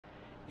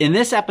In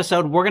this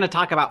episode, we're going to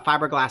talk about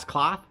fiberglass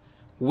cloth,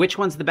 which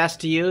one's the best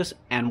to use,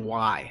 and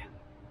why.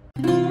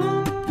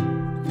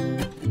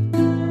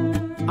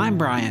 I'm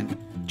Brian.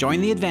 Join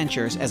the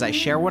adventures as I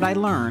share what I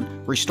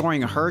learned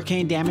restoring a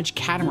hurricane-damaged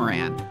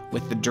catamaran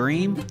with the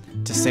dream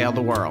to sail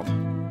the world.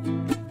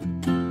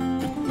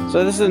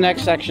 So this is the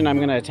next section I'm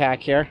going to attack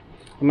here.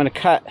 I'm going to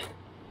cut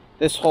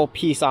this whole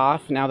piece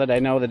off now that I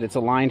know that it's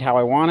aligned how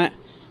I want it.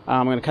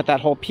 I'm going to cut that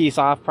whole piece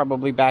off,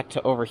 probably back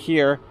to over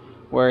here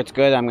where it's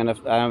good.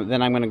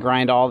 Then I'm going to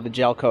grind all the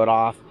gel coat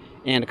off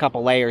and a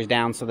couple layers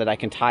down so that I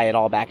can tie it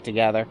all back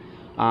together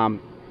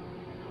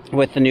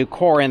with the new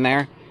core in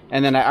there.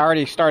 And then I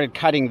already started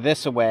cutting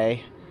this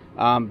away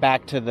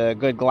back to the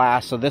good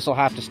glass, so this will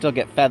have to still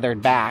get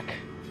feathered back.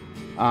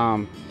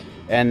 And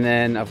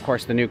then, of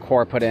course, the new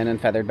core put in and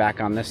feathered back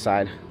on this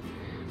side.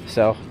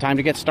 So, time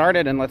to get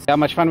started and let's see how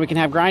much fun we can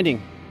have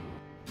grinding.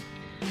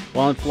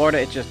 Well, in Florida,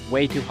 it's just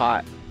way too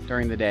hot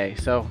during the day,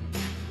 so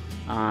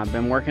I've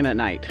been working at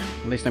night.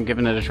 At least I'm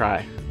giving it a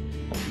try.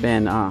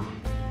 Been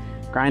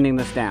grinding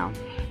this down.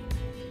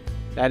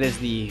 That is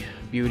the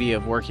beauty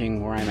of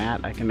working where I'm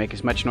at. I can make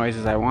as much noise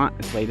as I want.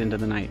 It's late into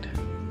the night.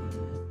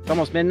 It's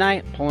almost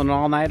midnight, pulling an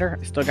all-nighter.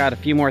 I still got a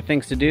few more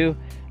things to do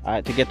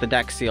to get the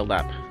deck sealed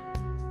up.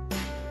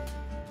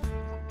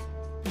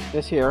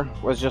 This here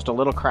was just a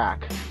little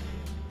crack,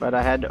 but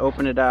I had to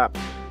open it up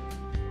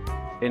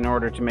in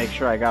order to make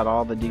sure I got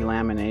all the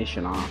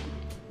delamination off.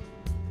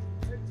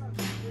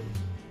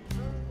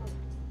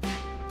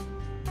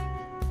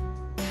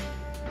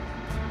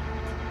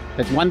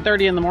 It's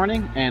 1:30 in the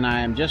morning and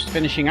I'm just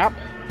finishing up.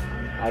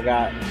 I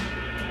got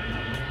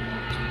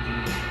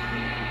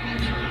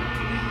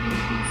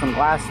some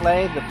glass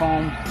laid, the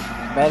foam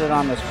bedded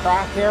on this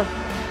crack here.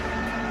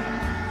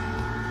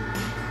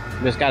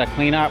 Just got to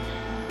clean up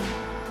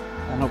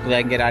and hopefully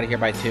I can get out of here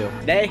by 2.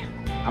 Today,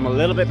 I'm a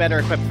little bit better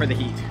equipped for the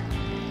heat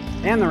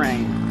and the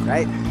rain,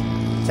 right?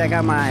 Check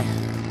out my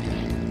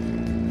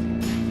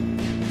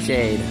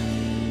shade.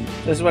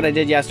 This is what I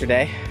did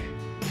yesterday.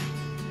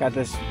 Got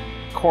this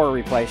core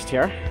replaced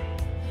here.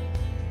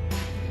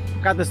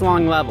 Got this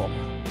long level.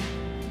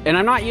 And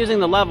I'm not using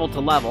the level to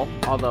level,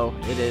 although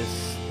it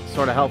is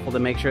sort of helpful to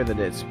make sure that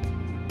it's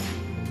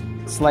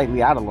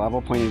slightly out of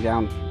level, pointing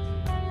down,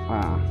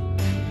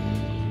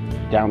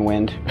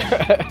 downwind,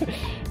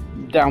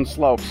 down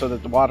slope so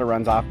that the water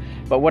runs off.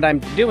 But what I'm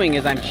doing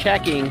is I'm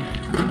checking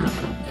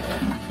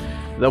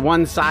the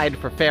one side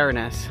for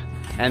fairness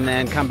and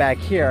then come back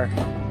here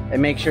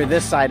and make sure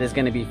this side is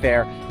going to be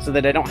fair so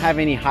that I don't have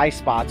any high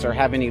spots or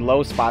have any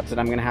low spots that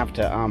I'm going to have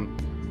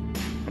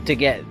to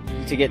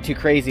get too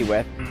crazy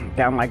with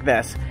down like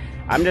this.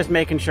 I'm just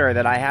making sure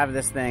that I have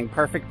this thing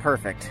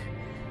perfect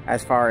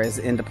as far as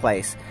into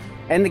place.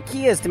 And the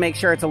key is to make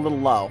sure it's a little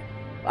low.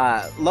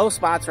 Low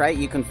spots, right,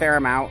 you can fair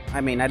them out.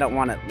 I mean, I don't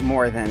want it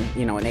more than,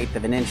 you know, 1/8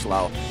 of an inch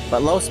low,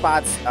 but low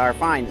spots are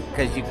fine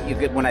because you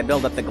get, when I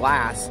build up the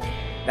glass,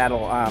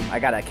 that'll I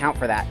got to account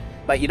for that.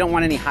 But you don't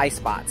want any high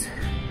spots.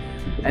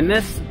 And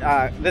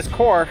this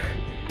core,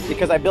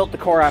 because I built the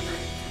core up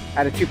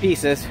out of 2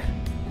 pieces,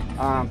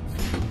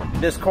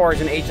 this core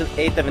is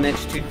 1/8 of an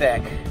inch too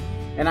thick.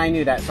 And I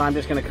knew that, so I'm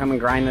just gonna come and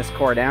grind this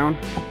core down,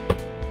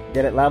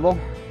 get it level,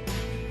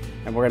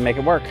 and we're gonna make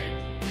it work.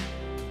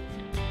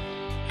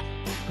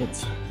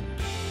 It's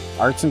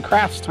arts and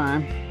crafts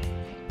time.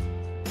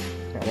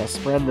 Gotta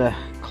spread the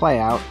clay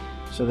out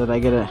so that I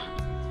get a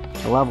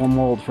level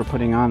mold for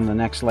putting on the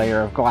next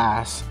layer of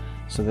glass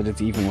so that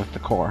it's even with the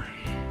core.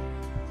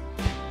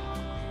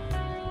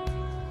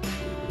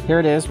 Here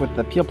it is with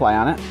the peel ply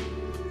on it.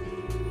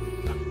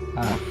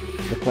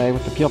 The clay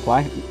with the peel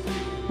ply.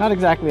 Not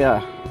exactly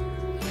a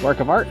work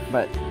of art,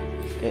 but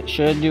it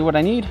should do what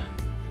I need.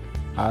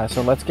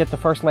 So let's get the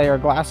first layer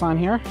of glass on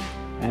here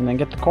and then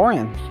get the core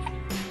in.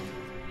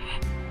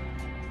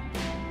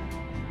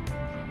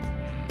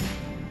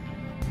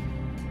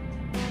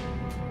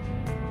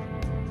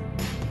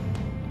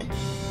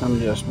 I'm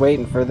just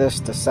waiting for this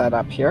to set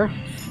up here.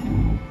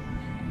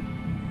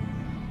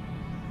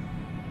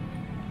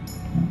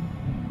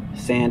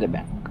 Sand it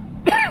back.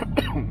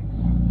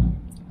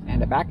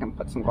 Sand it back and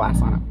put some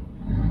glass on it.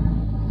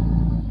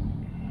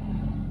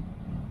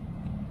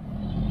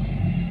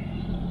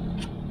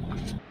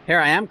 Here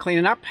I am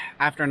cleaning up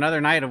after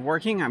another night of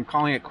working. I'm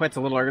calling it quits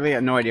a little early. I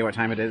have no idea what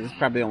time it is. It's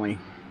probably only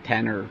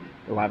 10 or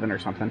 11 or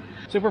something.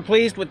 Super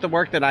pleased with the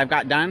work that I've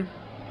got done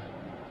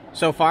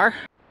so far.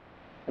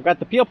 I've got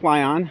the peel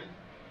ply on,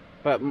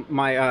 but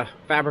my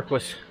fabric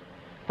was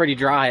pretty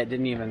dry. It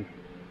didn't even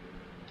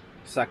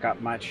suck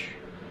up much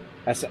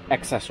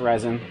excess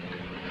resin.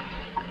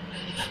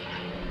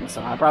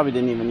 So I probably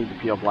didn't even need to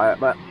peel ply it,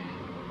 but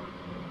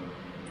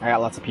I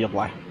got lots of peel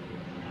ply.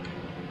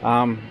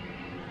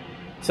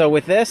 So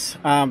with this,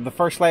 the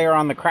first layer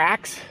on the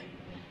cracks,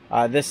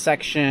 this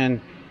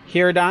section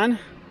here done,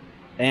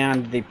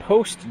 and the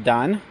post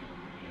done.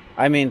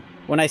 I mean,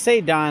 when I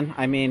say done,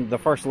 I mean the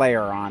first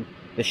layer on.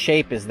 The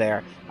shape is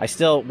there. I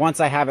still,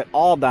 once I have it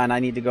all done, I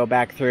need to go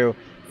back through,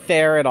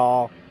 fair it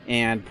all,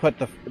 and put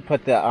the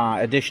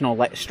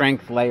additional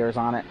strength layers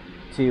on it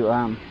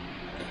to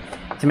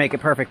to make it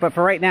perfect. But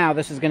for right now,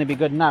 this is going to be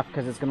good enough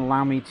because it's going to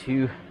allow me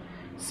to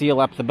seal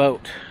up the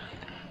boat.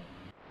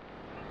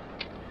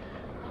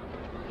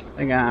 I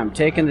think I'm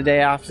taking the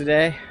day off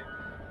today.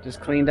 Just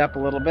cleaned up a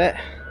little bit.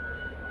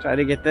 Try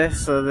to get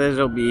this so this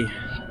will be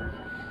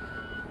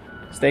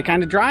stay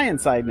kind of dry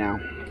inside now.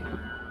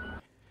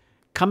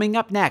 Coming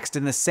up next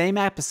in the same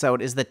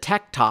episode is the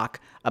tech talk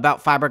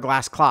about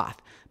fiberglass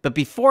cloth. But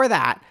before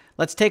that,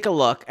 let's take a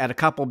look at a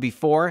couple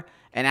before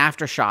and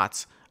after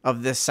shots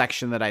of this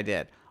section that I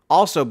did.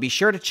 Also, be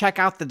sure to check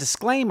out the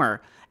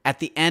disclaimer at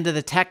the end of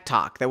the tech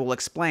talk that will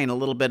explain a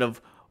little bit of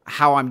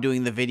how I'm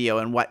doing the video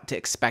and what to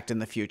expect in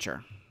the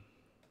future.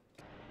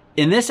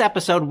 In this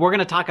episode, we're going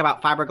to talk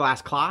about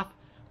fiberglass cloth,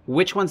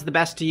 which one's the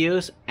best to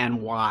use,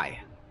 and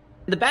why.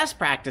 The best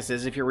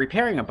practices, if you're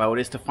repairing a boat,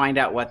 is to find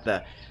out what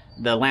the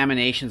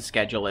lamination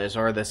schedule is,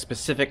 or the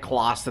specific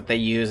cloths that they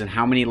use and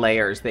how many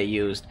layers they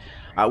used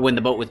when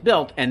the boat was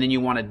built, and then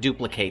you want to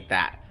duplicate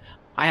that.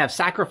 I have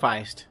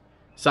sacrificed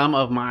some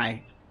of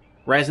my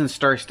resin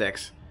stir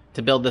sticks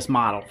to build this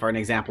model for an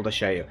example to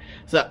show you.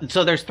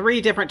 So there's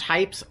 3 different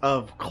types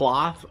of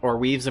cloth or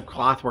weaves of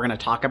cloth we're going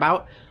to talk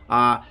about.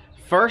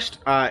 First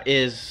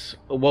is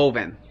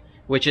woven,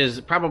 which is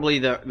probably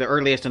the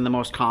earliest and the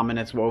most common.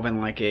 It's woven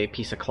like a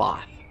piece of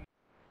cloth.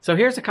 So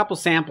here's a couple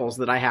samples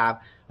that I have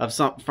of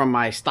some from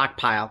my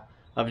stockpile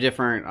of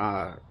different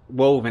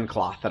woven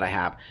cloth that I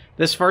have.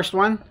 This first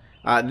one,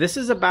 this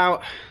is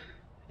about,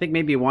 I think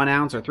maybe 1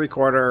 ounce or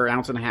 3/4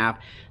 ounce and a half,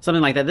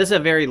 something like that. This is a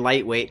very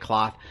lightweight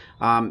cloth.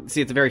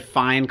 See, it's a very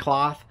fine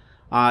cloth.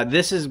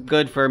 This is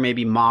good for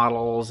maybe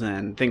models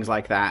and things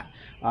like that.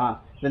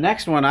 The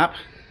next one up,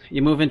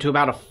 you move into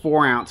about a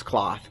 4-ounce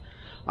cloth.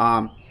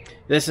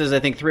 This is, I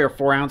think, 3 or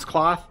 4 ounce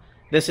cloth.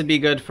 This would be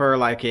good for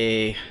like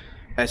a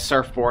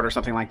surfboard or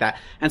something like that.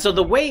 And so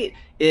the weight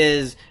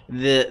is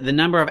the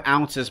number of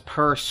ounces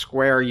per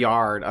square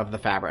yard of the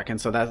fabric. And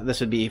so this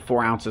would be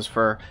 4 ounces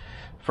for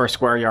a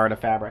square yard of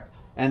fabric.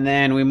 And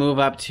then we move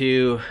up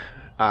to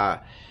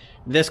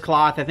this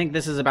cloth. I think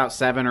this is about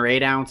 7 or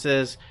 8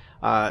 ounces.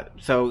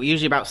 So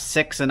usually about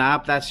 6 and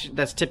up.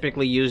 That's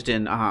typically used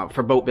in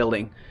for boat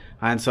building.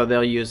 And so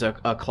they'll use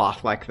a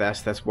cloth like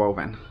this that's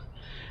woven.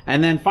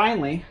 And then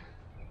finally,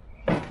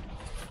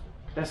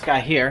 this guy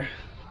here,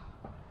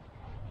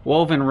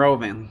 woven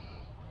roving.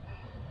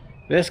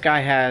 This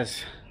guy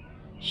has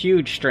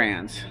huge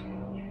strands.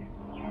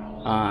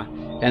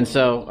 And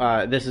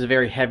so this is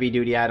very heavy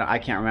duty. I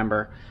can't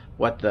remember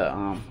what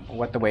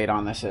the weight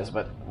on this is,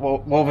 but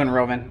woven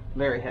roving,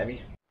 very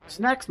heavy. This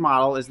next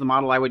model is the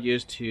model I would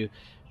use to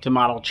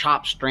model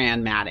chop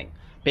strand matting.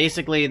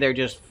 Basically, they're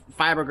just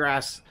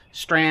fiberglass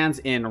strands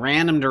in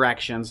random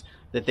directions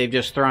that they've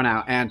just thrown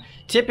out, and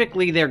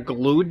typically they're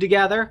glued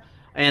together,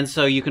 and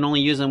so you can only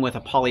use them with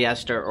a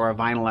polyester or a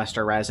vinyl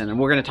ester resin, and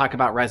we're going to talk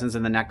about resins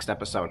in the next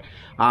episode.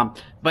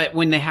 But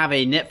when they have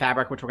a knit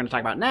fabric, which we're going to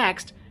talk about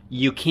next,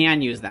 you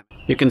can use them.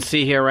 You can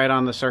see here right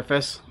on the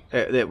surface,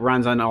 it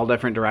runs on all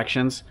different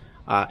directions.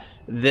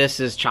 This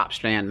is chop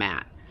strand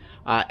mat,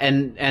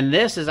 and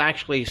this is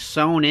actually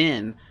sewn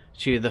in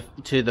to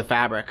the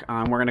fabric.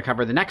 We're going to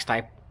cover the next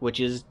type, which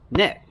is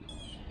knit.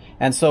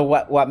 And so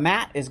what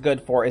mat is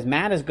good for is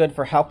mat is good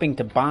for helping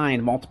to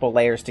bind multiple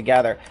layers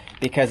together,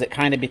 because it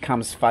kind of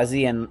becomes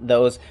fuzzy and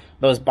those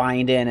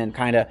bind in and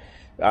kind of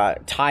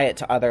tie it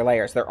to other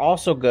layers. They're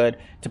also good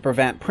to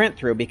prevent print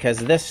through, because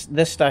this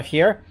stuff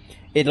here,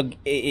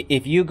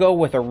 if you go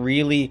with a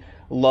really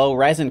low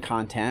resin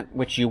content,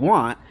 which you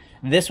want,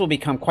 this will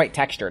become quite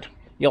textured.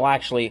 You'll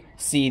actually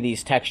see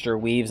these texture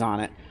weaves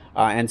on it.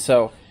 And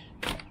so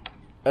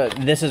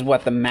this is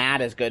what the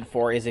mat is good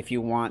for, is if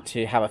you want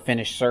to have a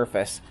finished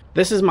surface.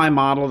 This is my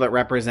model that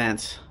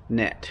represents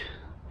knit.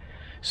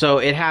 So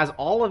it has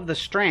all of the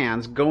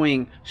strands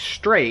going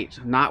straight,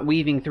 not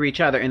weaving through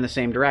each other in the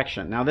same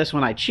direction. Now this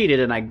one I cheated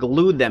and I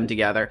glued them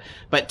together,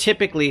 but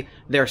typically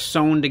they're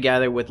sewn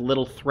together with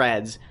little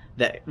threads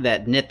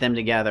that knit them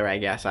together, I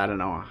guess. I don't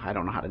know how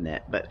to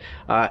knit, but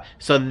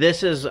so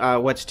this is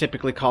what's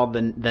typically called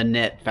the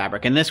knit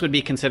fabric, and this would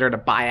be considered a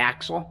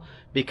biaxial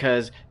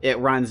because it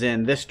runs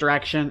in this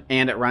direction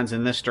and it runs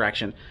in this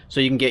direction.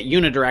 So you can get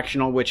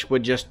unidirectional, which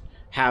would just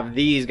have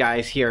these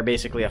guys here,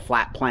 basically a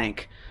flat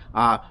plank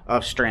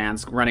of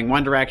strands running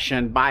one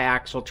direction,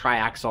 biaxial,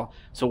 triaxial.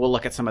 So we'll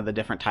look at some of the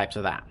different types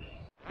of that.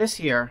 This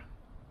here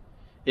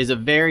is a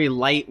very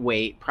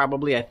lightweight,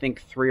 probably I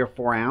think 3 or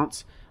 4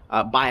 ounce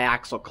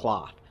biaxial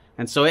cloth.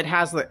 And so it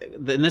has,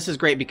 and this is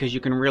great because you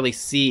can really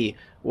see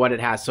what it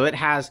has. So it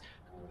has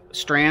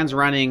strands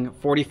running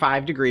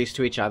 45 degrees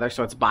to each other,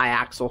 so it's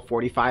biaxial,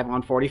 45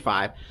 on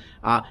 45,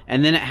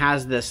 and then it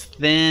has this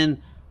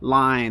thin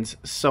lines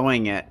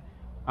sewing it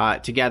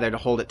together to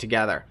hold it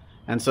together.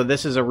 And so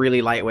this is a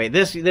really lightweight.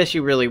 This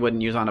you really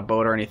wouldn't use on a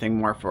boat or anything,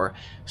 more for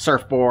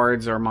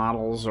surfboards or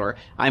models, or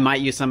I might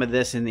use some of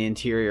this in the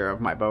interior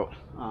of my boat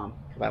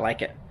because I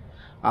like it.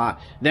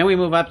 Then we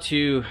move up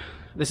to,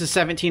 this is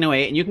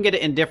 1708, and you can get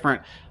it in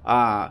different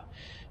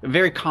A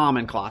very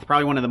common cloth,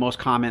 probably one of the most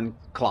common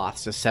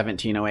cloths is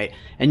 1708,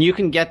 and you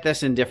can get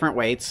this in different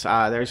weights.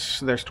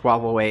 There's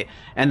 1208,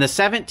 and the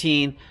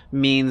 17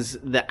 means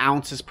the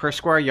ounces per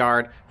square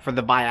yard for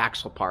the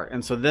biaxial part.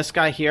 And so this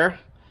guy here,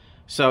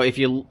 so if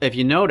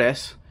you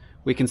notice,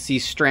 we can see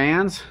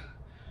strands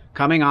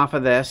coming off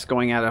of this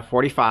going at a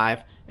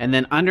 45, and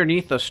then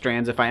underneath those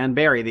strands, if I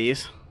unbury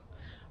these,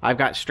 I've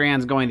got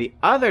strands going the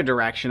other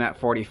direction at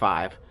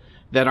 45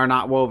 that are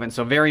not woven.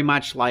 So very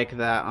much like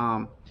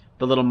the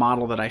little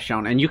model that I've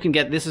shown. And you can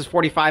get, this is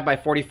 45 by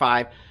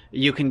 45.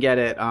 You can get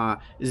it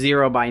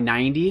 0 by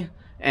 90.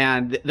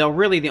 And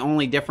really the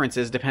only difference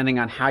is depending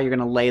on how you're going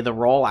to lay the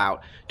roll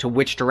out to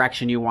which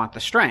direction you want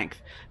the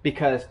strength.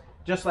 Because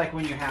just like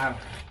when you have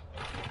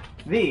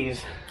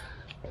these,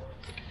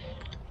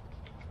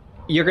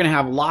 you're going to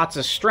have lots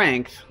of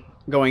strength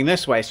going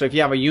this way. So if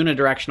you have a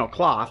unidirectional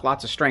cloth,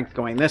 lots of strength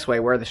going this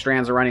way where the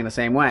strands are running the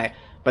same way.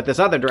 But this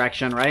other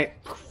direction, right,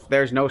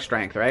 there's no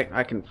strength, right?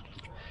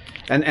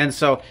 And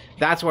so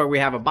that's where we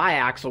have a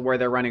biaxial where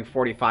they're running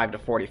 45 to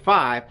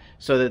 45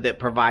 so that it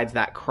provides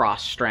that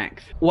cross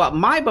strength. What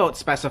my boat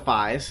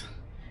specifies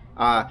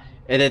that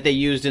they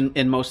used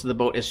in most of the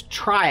boat is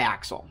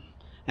triaxial.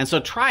 And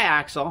so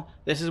triaxial,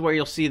 this is where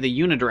you'll see the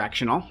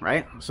unidirectional,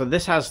 right? So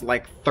this has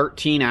like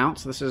 13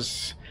 ounce. This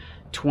is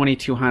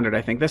 2200,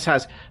 I think. This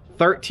has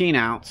 13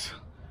 ounce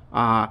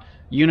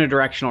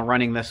unidirectional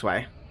running this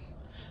way.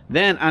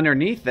 Then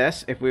underneath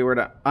this, if we were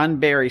to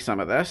unbury some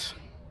of this,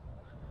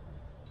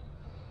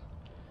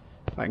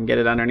 if I can get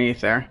it underneath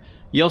there,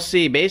 you'll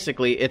see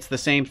basically it's the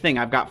same thing.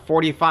 I've got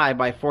 45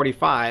 by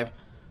 45.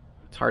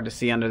 It's hard to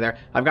see under there.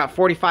 I've got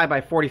 45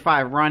 by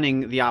 45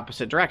 running the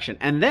opposite direction.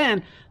 And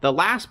then the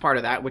last part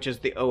of that, which is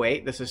the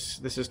 08, this is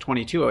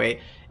 2208,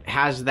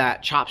 has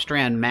that chop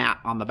strand mat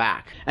on the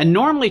back. And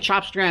normally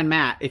chop strand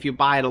mat, if you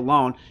buy it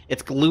alone,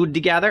 it's glued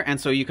together, and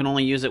so you can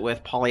only use it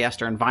with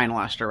polyester and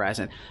vinyl ester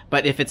resin.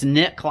 But if it's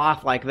knit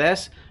cloth like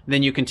this,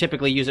 then you can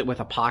typically use it with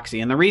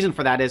epoxy. And the reason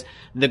for that is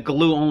the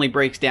glue only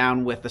breaks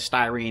down with the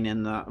styrene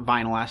in the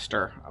vinyl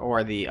ester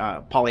or the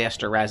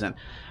polyester resin.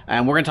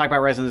 And we're going to talk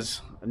about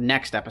resins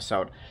next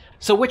episode.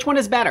 So which one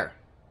is better?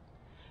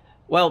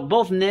 Well,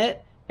 both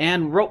knit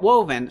and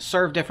woven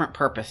serve different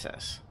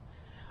purposes.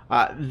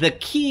 The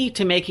key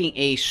to making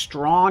a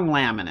strong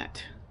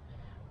laminate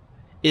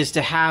is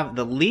to have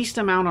the least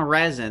amount of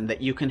resin that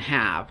you can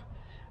have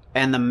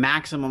and the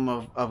maximum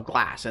of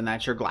glass, and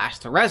that's your glass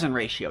to resin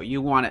ratio.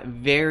 You want it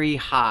very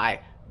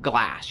high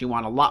glass. You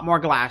want a lot more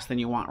glass than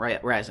you want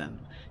resin.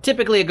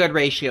 Typically a good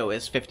ratio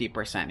is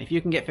 50%. If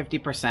you can get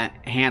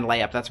 50% hand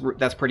layup,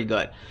 that's pretty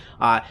good.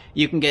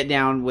 You can get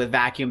down with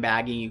vacuum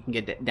bagging, you can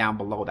get down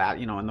below that,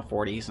 you know, in the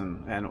 40s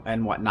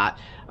and whatnot.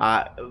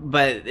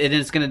 But it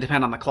is going to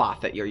depend on the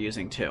cloth that you're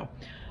using too.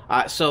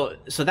 So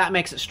that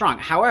makes it strong.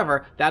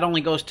 However, that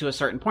only goes to a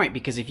certain point,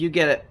 because if you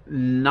get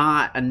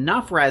not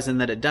enough resin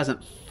that it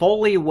doesn't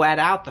fully wet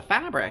out the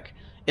fabric,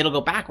 it'll go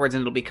backwards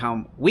and it'll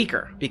become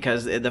weaker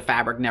because the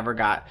fabric never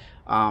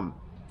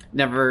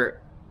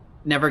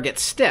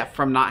gets stiff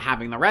from not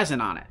having the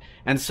resin on it.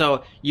 And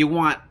so you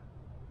want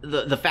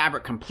the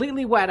fabric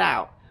completely wet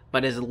out,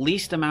 but as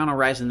least amount of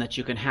resin that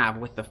you can have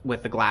with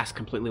the glass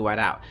completely wet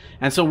out.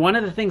 And so one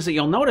of the things that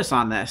you'll notice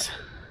on this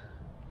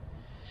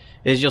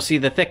is you'll see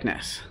the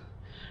thickness.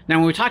 Now,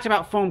 when we talked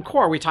about foam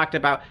core, we talked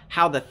about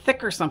how the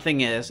thicker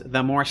something is,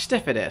 the more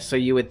stiff it is. So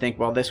you would think,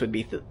 well, this would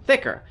be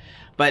thicker.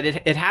 But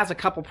it has a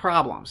couple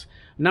problems.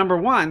 Number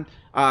one,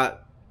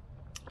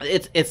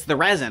 it's the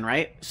resin,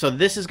 right? So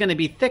this is going to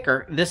be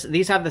thicker.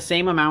 These have the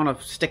same amount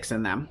of sticks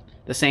in them,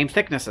 the same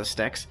thickness of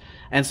sticks.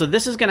 And so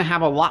this is going to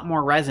have a lot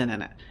more resin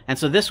in it. And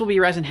so this will be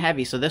resin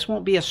heavy. So this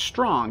won't be as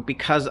strong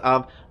because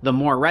of the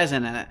more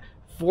resin in it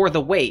for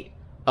the weight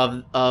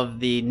of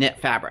the knit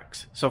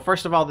fabrics. So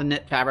first of all, the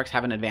knit fabrics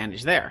have an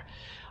advantage there.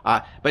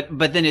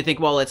 But then you think,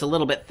 well, it's a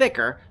little bit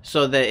thicker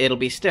so that it'll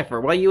be stiffer.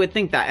 Well, you would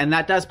think that, and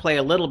that does play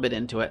a little bit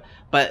into it.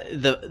 But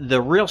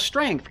the real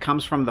strength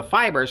comes from the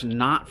fibers,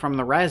 not from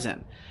the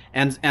resin.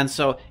 And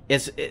so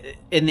it's,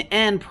 in the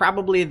end,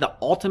 probably the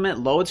ultimate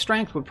load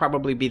strength would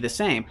probably be the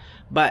same.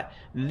 But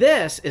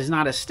this is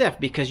not as stiff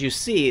because you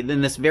see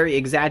in this very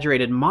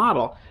exaggerated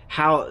model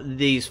how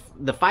the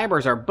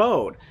fibers are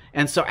bowed.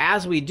 And so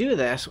as we do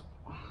this,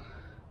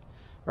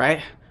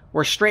 right,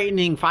 we're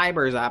straightening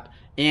fibers up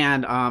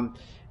and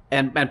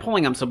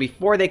pulling them. So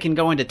before they can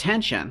go into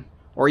tension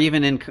or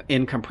even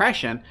in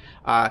compression,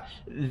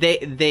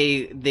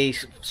 they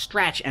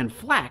stretch and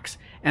flex.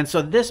 And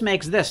so this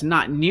makes this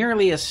not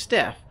nearly as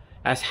stiff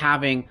as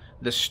having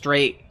the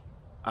straight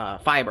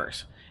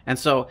fibers. And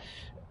so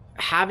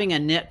having a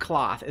knit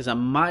cloth is a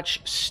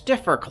much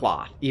stiffer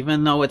cloth,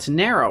 even though it's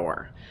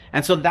narrower.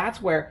 And so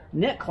that's where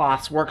knit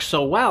cloths work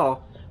so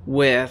well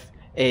with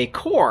a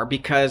core,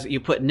 because you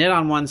put knit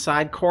on one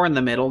side, core in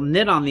the middle,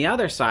 knit on the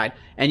other side,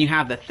 and you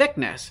have the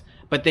thickness,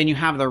 but then you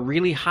have the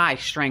really high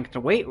strength to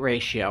weight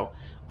ratio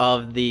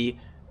of the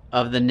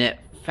knit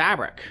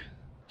fabric.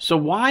 So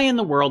why in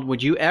the world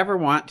would you ever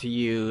want to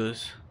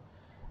use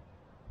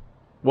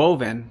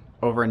woven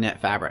over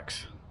knit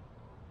fabrics?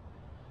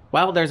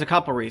 Well, there's a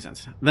couple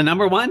reasons. The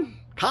number one,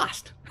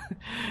 cost.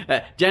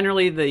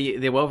 Generally,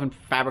 the woven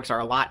fabrics are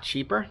a lot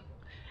cheaper.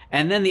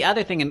 And then the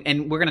other thing,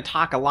 and we're going to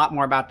talk a lot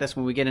more about this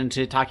when we get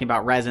into talking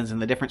about resins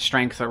and the different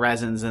strengths of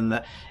resins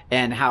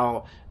and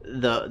how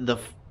the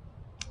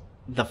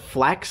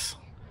flex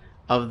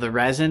of the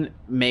resin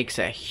makes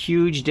a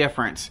huge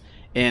difference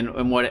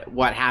in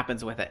what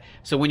happens with it.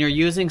 So when you're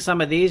using some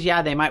of these,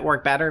 yeah, they might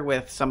work better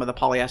with some of the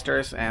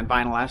polyesters and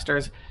vinyl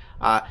esters,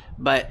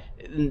 but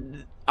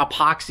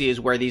epoxy is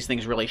where these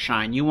things really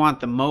shine. You want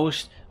the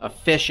most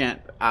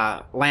efficient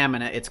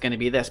laminate, it's going to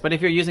be this. But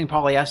if you're using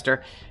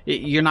polyester,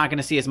 you're not going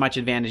to see as much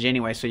advantage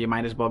anyway, so you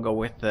might as well go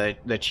with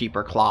the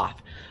cheaper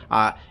cloth.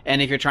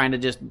 And if you're trying to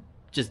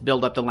just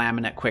build up the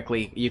laminate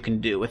quickly, you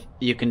can deal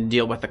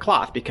with the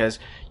cloth, because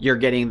you're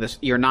getting this,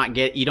 you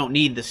don't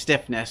need the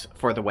stiffness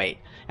for the weight.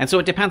 And so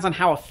it depends on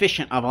how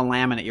efficient of a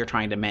laminate you're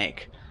trying to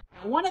make.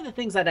 One of the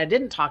things that I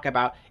didn't talk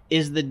about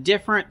is the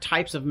different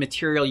types of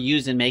material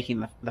used in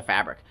making the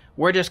fabric.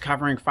 We're just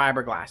covering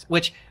fiberglass,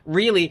 which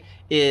really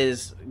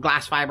is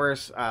glass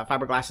fibers.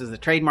 Fiberglass is the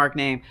trademark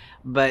name,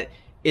 but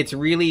it's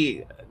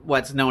really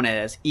what's known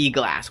as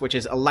E-glass, which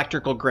is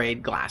electrical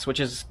grade glass, which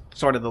is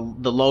sort of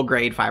the low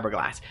grade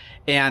fiberglass.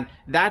 And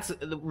that's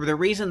the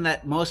reason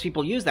that most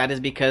people use that, is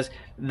because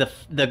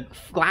the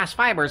glass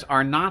fibers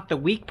are not the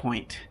weak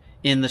point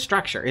in the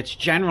structure. It's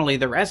generally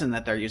the resin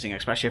that they're using,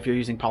 especially if you're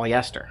using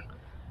polyester.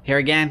 Here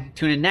again,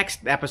 tune in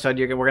next episode.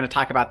 We're going to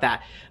talk about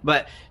that.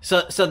 But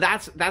so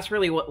that's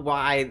really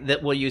why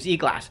that we'll use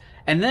E-glass.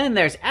 And then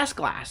there's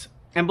S-glass.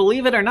 And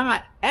believe it or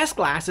not,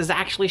 S-glass is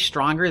actually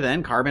stronger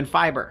than carbon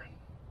fiber.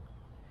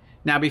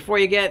 Now, before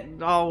you get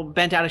all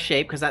bent out of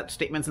shape, because that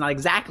statement's not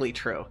exactly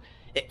true.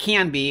 It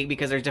can be,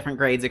 because there's different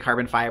grades of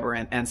carbon fiber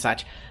and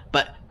such.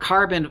 But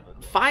carbon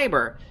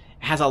fiber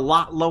has a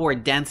lot lower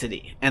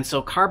density. And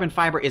so carbon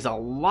fiber is a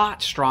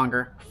lot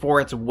stronger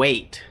for its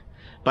weight,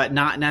 but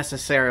not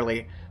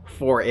necessarily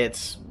for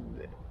its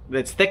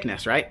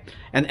thickness, right?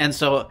 And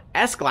so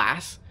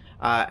S-glass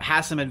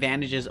has some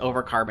advantages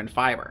over carbon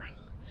fiber.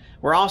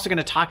 We're also going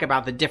to talk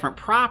about the different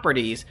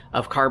properties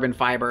of carbon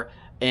fiber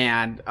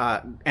and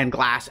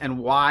glass, and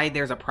why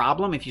there's a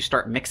problem if you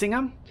start mixing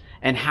them,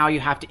 and how you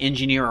have to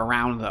engineer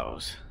around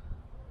those.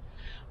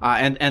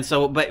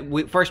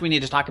 First we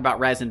need to talk about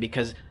resin,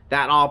 because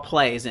that all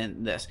plays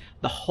in this.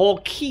 The whole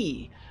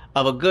key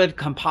of a good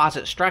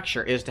composite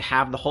structure is to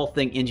have the whole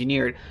thing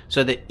engineered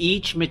so that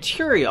each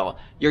material,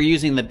 you're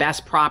using the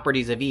best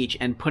properties of each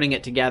and putting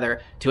it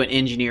together to an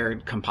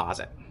engineered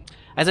composite.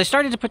 As I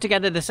started to put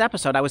together this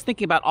episode, I was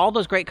thinking about all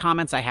those great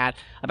comments I had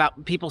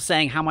about people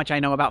saying how much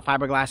I know about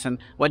fiberglass and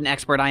what an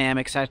expert I am,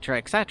 etc.,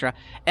 etc.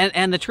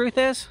 And the truth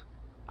is,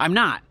 I'm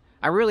not.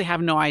 I really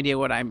have no idea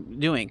what I'm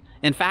doing.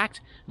 In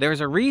fact,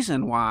 there's a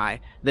reason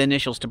why the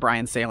initials to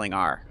Brian's sailing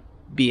are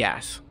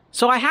BS.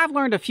 So I have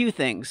learned a few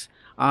things.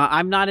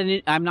 I'm not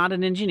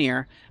an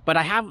engineer, but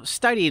I have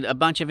studied a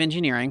bunch of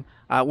engineering.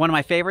 One of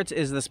my favorites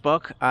is this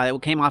book.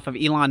 It came off of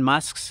Elon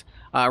Musk's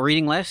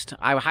reading list.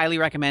 I highly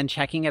recommend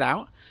checking it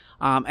out.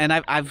 And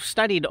I've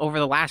studied over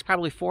the last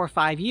probably 4 or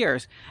 5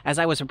 years as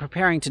I was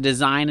preparing to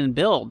design and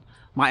build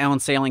my own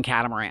sailing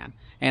catamaran.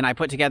 And I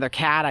put together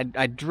CAD,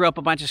 I drew up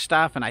a bunch of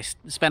stuff, and I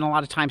spent a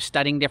lot of time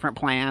studying different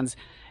plans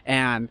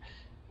and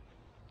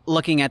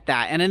looking at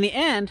that. And in the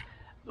end,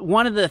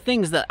 one of the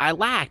things that I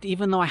lacked,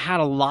 even though I had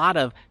a lot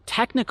of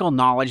technical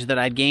knowledge that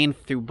I'd gained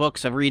through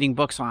books of reading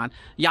books on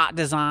yacht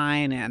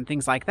design and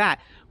things like that,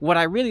 what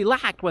I really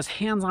lacked was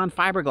hands-on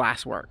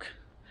fiberglass work.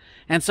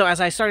 And so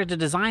as I started to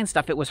design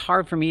stuff, it was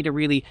hard for me to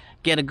really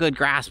get a good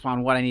grasp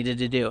on what I needed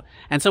to do.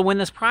 And so when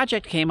this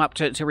project came up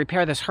to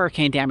repair this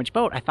hurricane damaged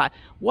boat, I thought,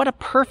 what a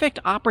perfect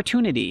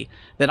opportunity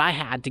that I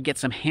had to get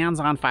some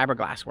hands-on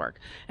fiberglass work.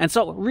 And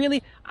so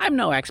really, I'm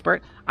no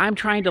expert. I'm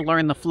trying to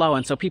learn the flow.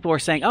 And so people were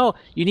saying, oh,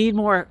 you need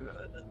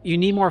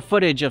more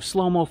footage of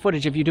slow-mo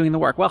footage of you doing the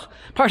work. Well,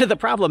 part of the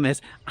problem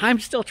is I'm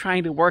still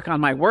trying to work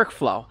on my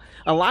workflow.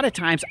 A lot of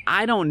times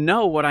I don't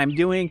know what I'm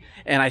doing,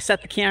 and I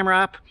set the camera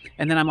up,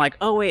 and then I'm like,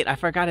 oh wait, I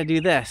forgot to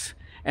do this.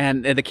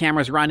 And the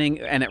camera's running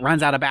and it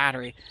runs out of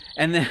battery.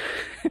 And then,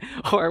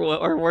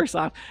 or worse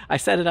off, I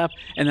set it up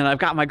and then I've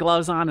got my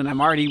gloves on and I'm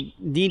already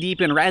knee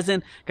deep in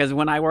resin, because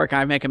when I work,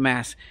 I make a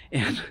mess.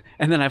 And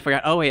then I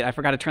forgot, oh wait, I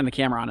forgot to turn the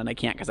camera on, and I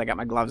can't because I got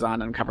my gloves on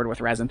and I'm covered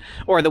with resin,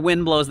 or the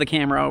wind blows the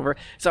camera over.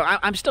 So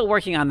I'm still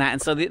working on that.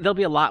 And so there'll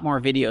be a lot more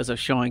videos of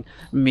showing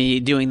me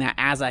doing that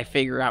as I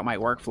figure out my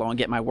workflow and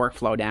get my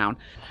workflow down.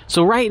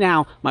 So right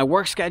now, my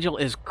work schedule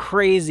is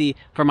crazy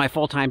for my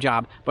full-time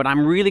job, but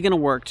I'm really going to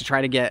work to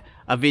try to get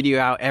a video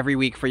out every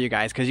week for you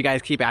guys, because you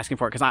guys keep asking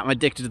for it, because I'm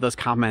addicted to those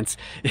comments.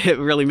 It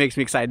really makes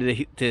me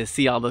excited to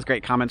see all those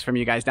great comments from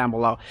you guys down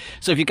below.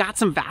 So if you got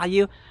some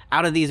value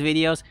out of these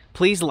videos,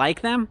 please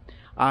like them.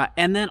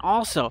 And then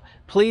also,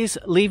 please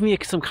leave me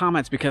some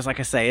comments, because like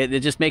I say, it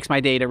just makes my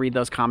day to read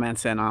those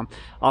comments and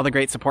all the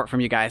great support from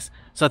you guys.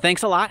 So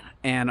thanks a lot,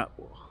 and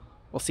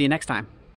we'll see you next time.